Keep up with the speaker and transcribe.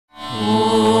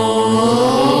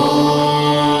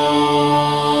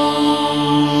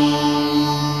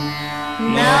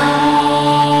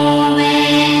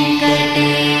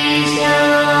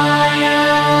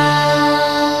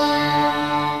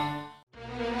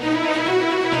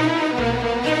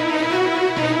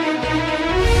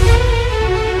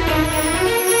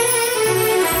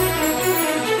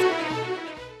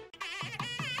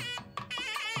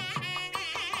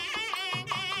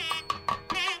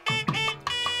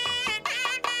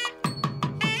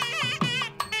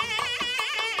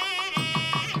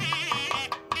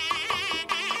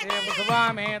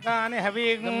स्वामेतानि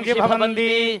हवींषि भवन्ति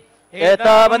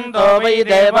एतावन्तो वै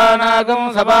देवानागं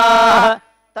सभाः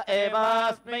त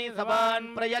एवास्मै सभान्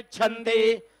प्रयच्छन्ति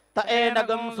त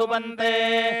एनगं सुवन्ते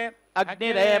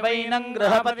अग्निरेवैनं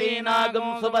गृहपतीनागं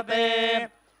सुवते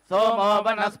सोमो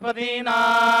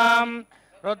वनस्पतीनां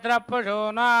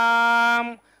रुद्रपशूनां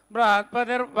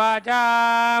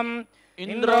बृहस्पतिर्वाचाम्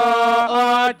इन्द्रो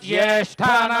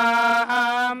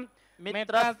ज्येष्ठानां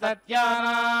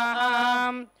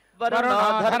मित्रसत्यानां वरुणो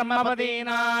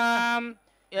धर्मपतीनाम्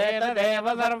एतदेव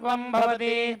सर्वं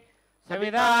भवति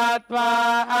सविदात्वा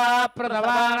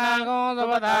प्रथमानागो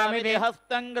सुपदामिति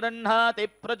हस्तं गृह्णाति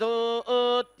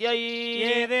प्रचोत्यै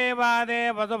ये देवादे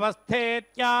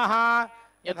वसुवस्थेत्याह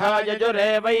यथा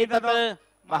यजुरेवैतत्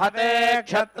महते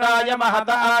क्षत्राय महत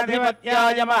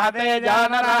आधिपत्याय महते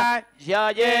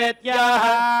जानराज्यायेत्याह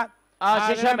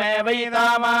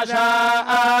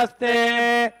आशिषमेवैतामाशास्ते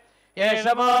एष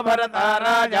वो भरता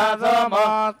राजा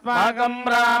सोमोऽस्माकं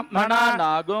ब्राह्मणा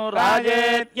नागो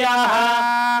राजेत्याह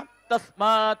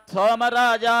तस्मात्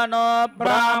सोमराजानो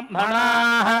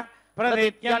ब्राह्मणाः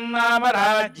प्रदित्यन्नाम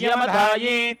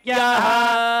राज्यमधायीत्याह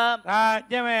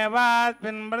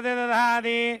राज्यमेवास्मिन्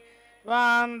प्रतिदधाति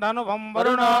स्वां धनुभं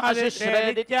वरुणो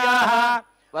अशिश्रेदित्याह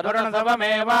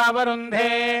वरुणसवमेवावरुन्धे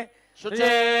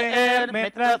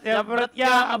शुचेर्मित्रस्य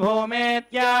प्रत्या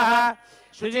भूमेत्याह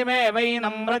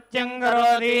शुचिमेवैनं मृत्युं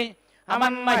करोति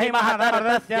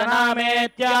अमन्महिमहतरस्य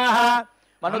नामेत्याह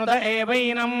मनुत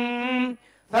एवैनं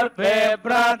सर्वे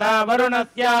व्राता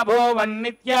वरुणस्य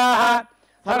भूवन्नित्याह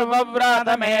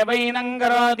सर्वव्रातमेवैनं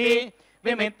करोति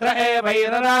विमित्र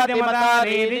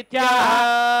एवैररादिमदारीदित्याह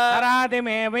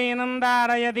रादिमेवैनं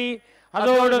धारयति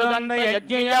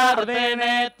अदोडुदण्डयज्ञया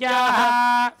हृदेनेत्याह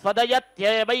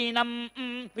स्वदयत्येवैनं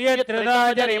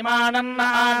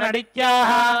वियत्रिदोजरिमाणन्नानडित्याह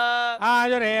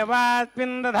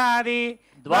आयुरेवास्मिन् दधाति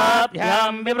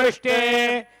द्वाभ्यां विवृष्टे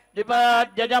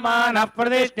द्विपाद्यजमानः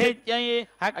प्रतिष्ठित्यै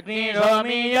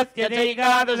अग्निशोमीयस्य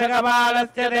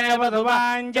चैकादशकपालस्य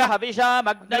देवधुवाञ्च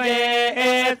हविषामग्नये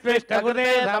स्पृष्टकृते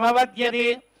समवद्यति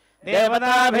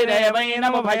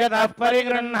देवताभिरेवैनमुभयतः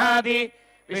परिगृह्णाति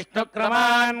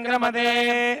विष्णुक्रमान् क्रमते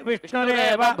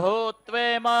विष्णुरेव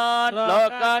भूत्वेमान्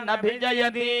लोकान्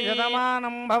अभिजयति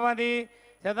शतमानं भवति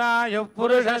शतायुः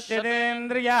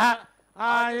पुरुषस्येन्द्रियः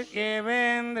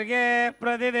आयुष्येवेन्द्रिये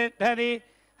प्रतिष्ठति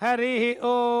हरिः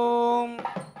ओम्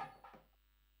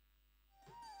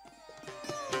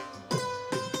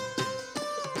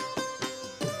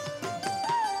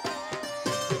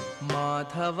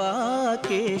माधवा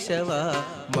केशव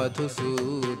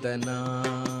मधुसूदना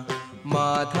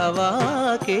माधवा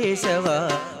केशव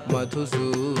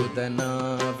मधुसूदना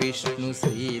विष्णु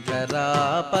श्रीधरा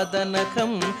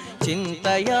पदनखं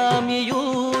चिन्तयामि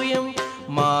यूयं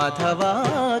माधवा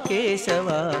केशव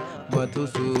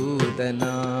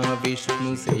मधुसूदना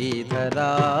विष्णु श्रीधरा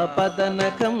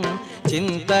पदनखं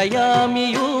चिन्तयामि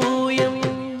यूयम्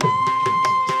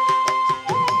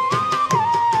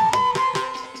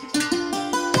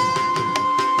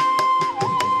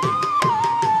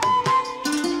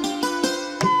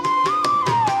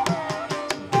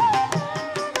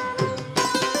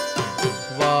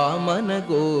वामन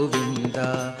गोविंद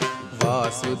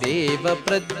वासुदेव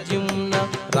प्रद्युम्न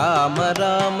राम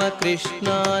राम कृष्ण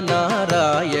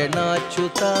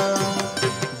नारायणाच्युता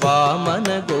वामन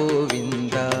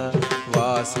गोविंद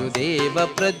वासुदेव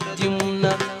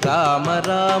प्रद्युम्न राम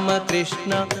राम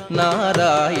कृष्ण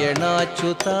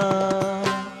नारायणाच्युता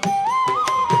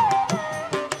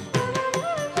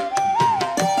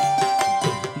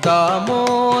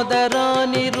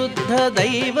दामोदरानिरुद्ध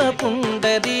दैव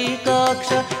पुण्डरीकाक्ष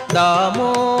दामोदरानिरुद्ध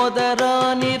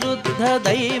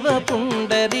दैव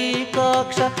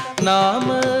पुण्डरीकाक्ष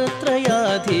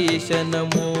नामत्रयाधीश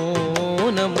नमो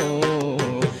नमो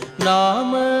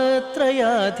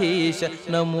नामत्रयाधीश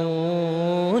नमो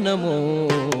नमो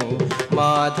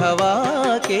माधवा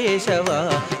केशव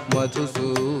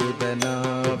मधुसूदना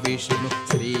विष्णु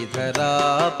श्रीधरा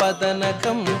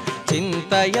पदनखं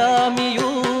चिन्तयामि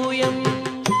यूयम्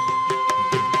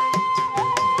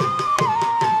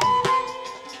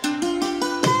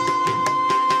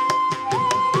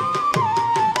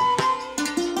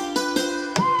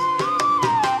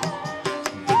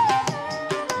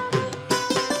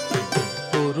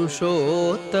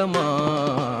पुरुषोत्तमा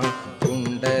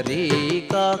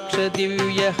पुण्डरीकाक्ष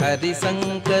दिव्य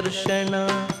हरिसंकर्षण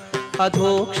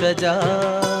अधोक्षजा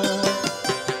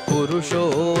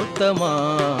पुरुषोत्तमा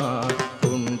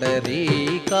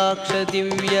पुण्डरीकाक्ष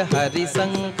दिव्य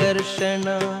हरिसंकर्षण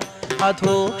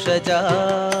अधोक्षजा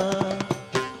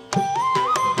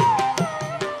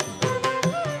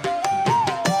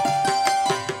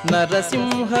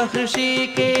నరసింహ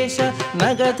హృషీకేశ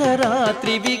నగధరా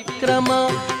త్రివిక్రమ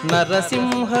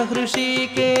నరసింహ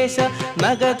హృషీకేశ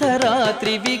నగధరా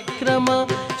త్రివిక్రమ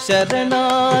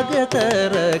శరణాగత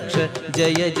రక్ష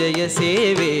జయ జయ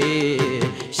సేవే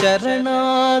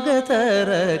శరణాగత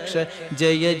రక్ష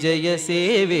జయ జయ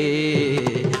సేవే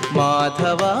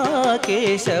మాధవా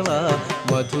కేశవ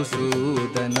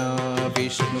మధుసూదనా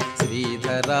విష్ణు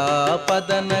శ్రీధరా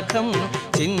పదనఖం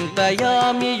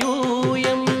చింతయామి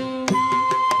యూయం